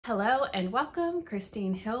Hello and welcome,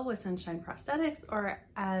 Christine Hill with Sunshine Prosthetics, or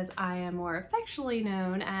as I am more affectionately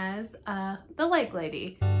known as the Lake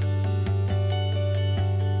Lady.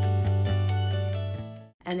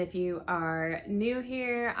 And if you are new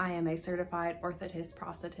here, I am a certified orthotist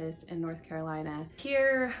prosthetist in North Carolina.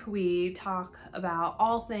 Here we talk about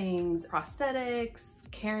all things prosthetics,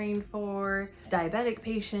 caring for diabetic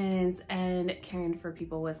patients, and caring for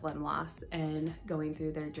people with limb loss and going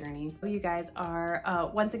through their journey. You guys are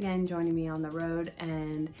once again joining me on the road,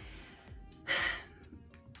 and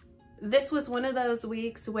this was one of those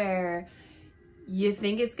weeks where you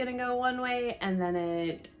think it's gonna go one way and then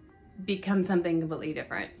it becomes something completely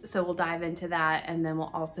different. So we'll dive into that, and then we'll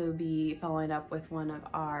also be following up with one of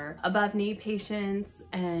our above knee patients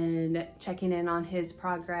and checking in on his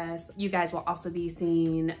progress. You guys will also be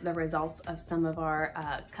seeing the results of some of our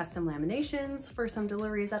custom laminations for some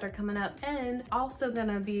deliveries that are coming up, and also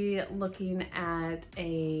gonna be looking at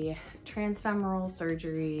a transfemoral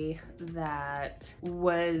surgery that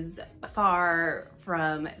was far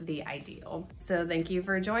from the ideal. So thank you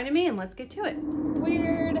for joining me, and let's get to it.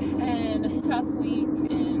 Weird and tough week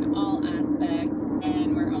in all aspects,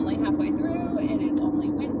 and we're only halfway through. It is only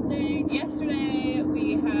Wednesday. Yesterday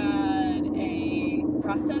we had a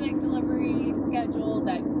prosthetic delivery scheduled,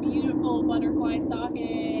 that beautiful butterfly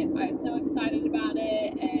socket. I was so excited about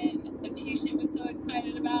it, and the patient was so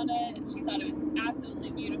excited about it. She thought it was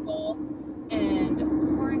absolutely beautiful. And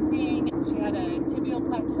poor thing, she had a tibial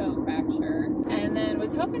plateau fracture, and then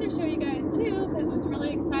was hoping to show you guys too, because I was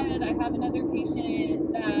really excited. I have another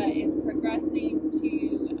patient that is progressing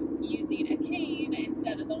to using a cane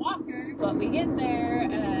instead of the walker, but we get there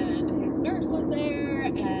and his nurse was there,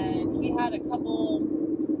 and he had a couple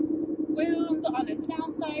wounds on his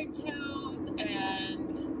sound side toes, and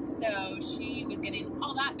so she was getting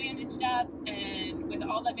all that bandaged up, and with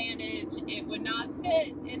all the bandage, it would not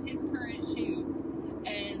fit in his current shoe.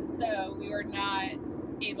 And so we were not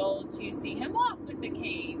able to see him walk with the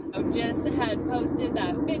cane. I just had posted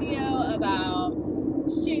that video about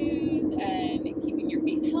shoes and keeping your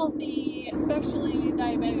feet healthy, especially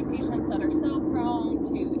diabetic patients that are so prone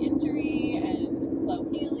to injury and slow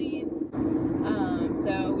healing.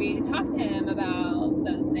 So we talked to him about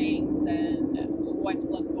those things and what to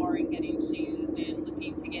look for in getting shoes, and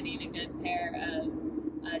looking to getting a good pair of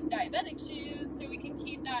diabetic shoes so we can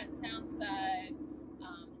keep that sound side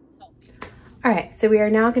healthy. All right, so we are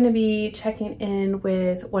now going to be checking in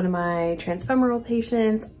with one of my transfemoral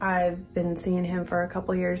patients. I've been seeing him for a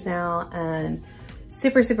couple years now, and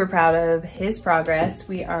super proud of his progress.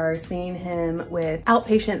 We are seeing him with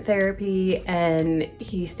outpatient therapy, and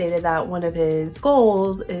he stated that one of his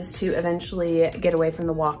goals is to eventually get away from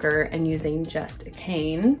the walker and using just a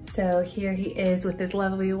cane. So here he is with his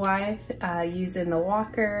lovely wife using the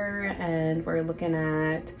walker, and we're looking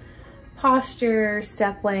at posture,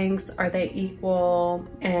 step lengths, are they equal?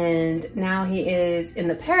 And now he is in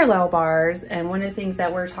the parallel bars, and one of the things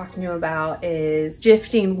that we're talking to him about is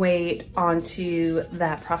shifting weight onto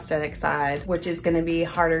that prosthetic side, which is going to be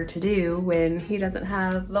harder to do when he doesn't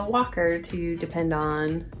have the walker to depend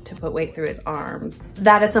on to put weight through his arms.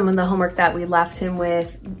 That is some of the homework that we left him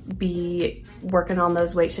with, be working on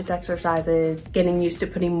those weight shift exercises, getting used to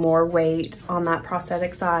putting more weight on that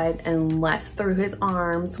prosthetic side and less through his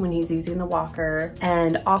arms when he's using the walker,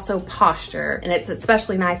 and also posture. And it's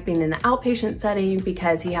especially nice being in the outpatient setting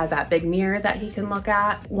because he has that big mirror that he can look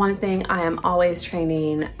at. One thing I am always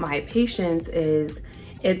training my patients is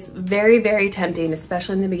it's very tempting,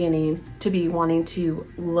 especially in the beginning, to be wanting to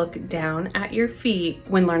look down at your feet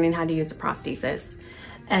when learning how to use a prosthesis.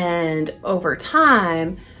 And over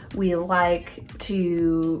time, we like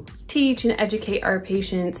to teach and educate our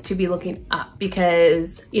patients to be looking up,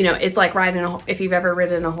 because, you know, it's like riding if you've ever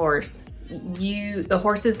ridden a horse, the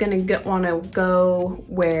horse is going to want to go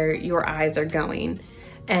where your eyes are going.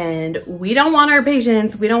 And we don't want our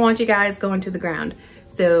patients, we don't want you guys going to the ground.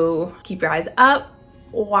 So keep your eyes up,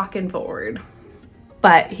 walking forward.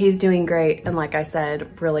 But he's doing great, and like I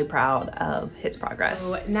said, really proud of his progress.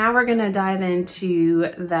 So now we're gonna dive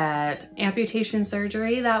into that amputation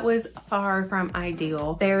surgery that was far from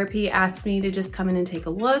ideal. Therapy asked me to just come in and take a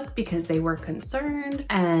look because they were concerned,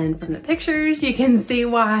 and from the pictures you can see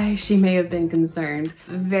why she may have been concerned.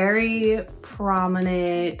 Very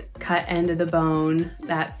prominent cut end of the bone,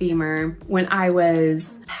 that femur. When I was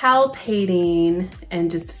palpating and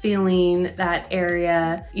just feeling that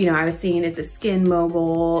area, you know, I was seeing, is the skin mobile?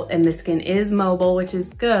 And the skin is mobile, which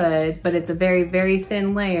is good, but it's a very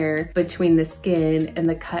thin layer between the skin and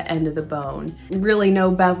the cut end of the bone. Really no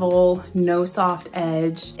bevel, no soft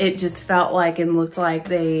edge. It just felt like and looked like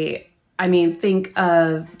they, I mean, think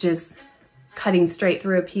of just cutting straight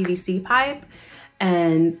through a PVC pipe,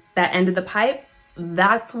 and that end of the pipe,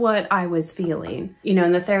 that's what I was feeling, you know,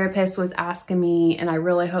 and the therapist was asking me, and I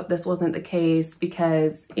really hope this wasn't the case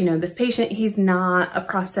because, you know, this patient, he's not a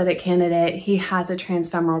prosthetic candidate. He has a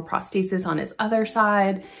transfemoral prosthesis on his other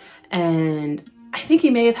side, and I think he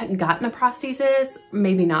may have gotten a prosthesis,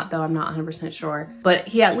 maybe not though, I'm not 100% sure, but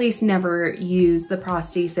he at least never used the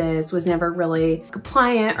prosthesis, was never really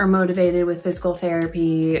compliant or motivated with physical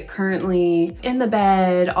therapy, currently in the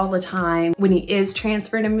bed all the time. When he is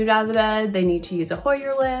transferred and moved out of the bed, they need to use a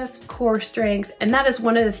Hoyer lift, core strength, and that is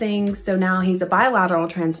one of the things. So now he's a bilateral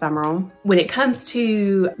transfemoral. When it comes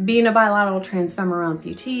to being a bilateral transfemoral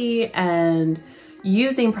amputee and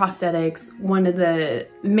using prosthetics, one of the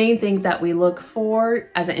main things that we look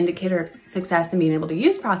for as an indicator of success in being able to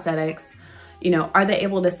use prosthetics, you know, are they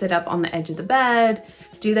able to sit up on the edge of the bed?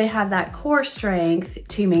 Do they have that core strength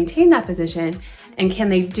to maintain that position? And can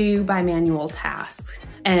they do bimanual tasks?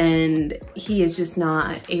 And he is just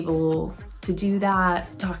not able to do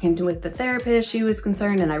that. Talking with the therapist, she was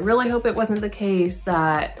concerned, and I really hope it wasn't the case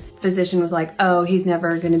that physician was like, oh, he's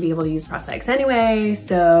never gonna be able to use prosthetics anyway,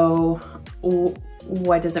 so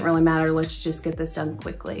what does it really matter? Let's just get this done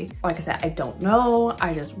quickly. Like I said, I don't know.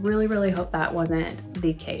 I just really, really hope that wasn't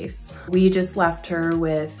the case. We just left her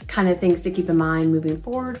with kind of things to keep in mind moving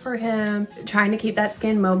forward for him, trying to keep that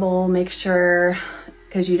skin mobile, make sure,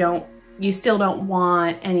 because you still don't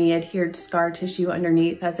want any adhered scar tissue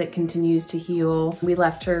underneath as it continues to heal. We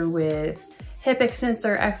left her with hip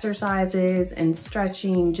extensor exercises and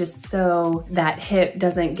stretching just so that hip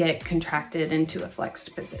doesn't get contracted into a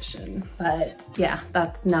flexed position. But yeah,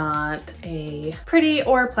 that's not a pretty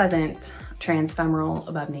or pleasant transfemoral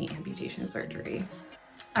above knee amputation surgery.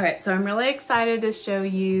 All right, so I'm really excited to show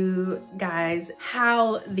you guys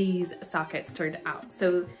how these sockets turned out.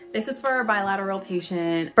 So this is for a bilateral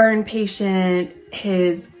patient, burn patient.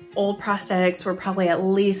 His old prosthetics were probably at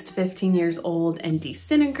least 15 years old and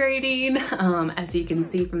disintegrating, as you can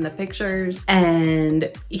see from the pictures.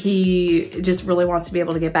 And he just really wants to be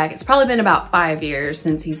able to get back. It's probably been about 5 years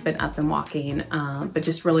since he's been up and walking, but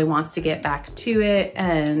just really wants to get back to it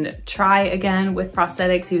and try again with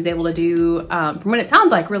prosthetics. He was able to do, from what it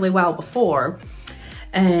sounds like, really well before.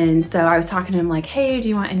 And so I was talking to him like, hey, do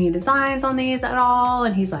you want any designs on these at all?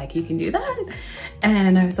 And he's like, you can do that?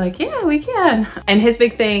 And I was like, yeah, we can. And his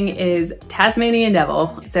big thing is Tasmanian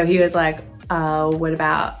devil. So he was like, what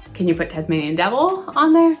about, can you put Tasmanian devil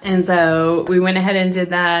on there? And so we went ahead and did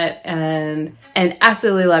that and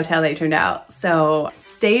absolutely loved how they turned out. So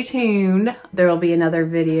stay tuned. There will be another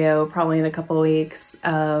video probably in a couple of weeks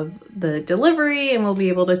of the delivery, and we'll be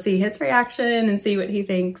able to see his reaction and see what he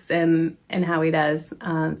thinks and how he does.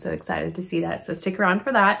 So excited to see that. So stick around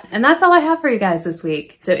for that. And that's all I have for you guys this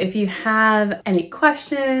week. So if you have any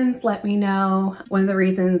questions, let me know. One of the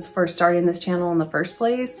reasons for starting this channel in the first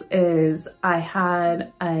place is I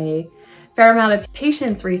had a fair amount of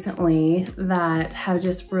patients recently that have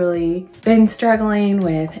just really been struggling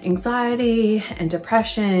with anxiety and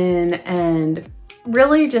depression and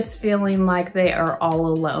really just feeling like they are all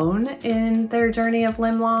alone in their journey of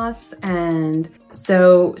limb loss. And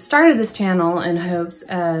so started this channel in hopes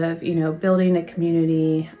of, you know, building a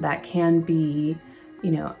community that can be,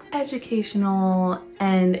 you know, educational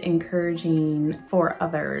and encouraging for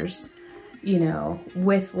others, you know,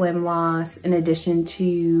 with limb loss, in addition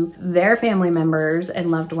to their family members and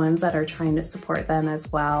loved ones that are trying to support them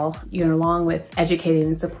as well, you know, along with educating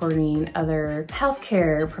and supporting other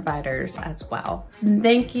healthcare providers as well.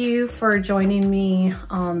 Thank you for joining me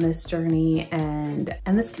on this journey and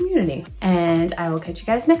this community, and I will catch you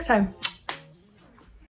guys next time.